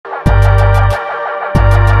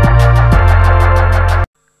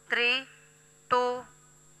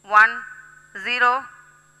now.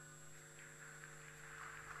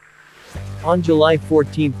 On July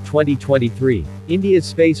 14, 2023, India's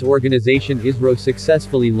space organization ISRO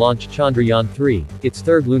successfully launched Chandrayaan-3, its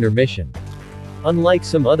third lunar mission. Unlike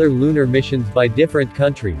some other lunar missions by different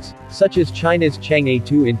countries, such as China's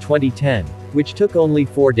Chang'e-2 in 2010, which took only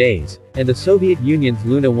 4 days, and the Soviet Union's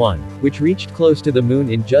Luna-1, which reached close to the Moon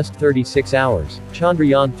in just 36 hours,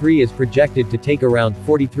 Chandrayaan-3 is projected to take around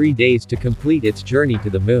 43 days to complete its journey to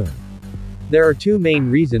the Moon. There are two main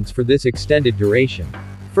reasons for this extended duration.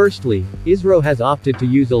 Firstly, ISRO has opted to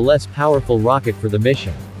use a less powerful rocket for the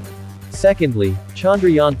mission. Secondly,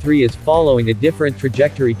 Chandrayaan-3 is following a different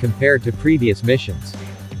trajectory compared to previous missions.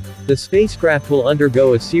 The spacecraft will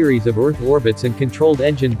undergo a series of Earth orbits and controlled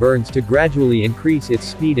engine burns to gradually increase its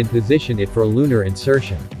speed and position it for a lunar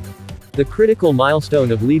insertion. The critical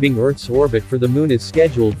milestone of leaving Earth's orbit for the Moon is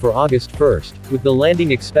scheduled for August 1, with the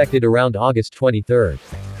landing expected around August 23.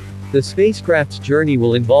 The spacecraft's journey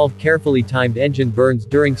will involve carefully timed engine burns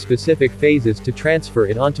during specific phases to transfer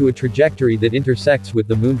it onto a trajectory that intersects with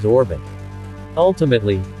the Moon's orbit.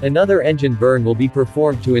 Ultimately, another engine burn will be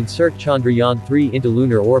performed to insert Chandrayaan-3 into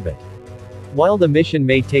lunar orbit. While the mission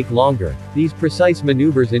may take longer, these precise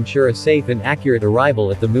maneuvers ensure a safe and accurate arrival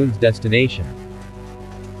at the Moon's destination.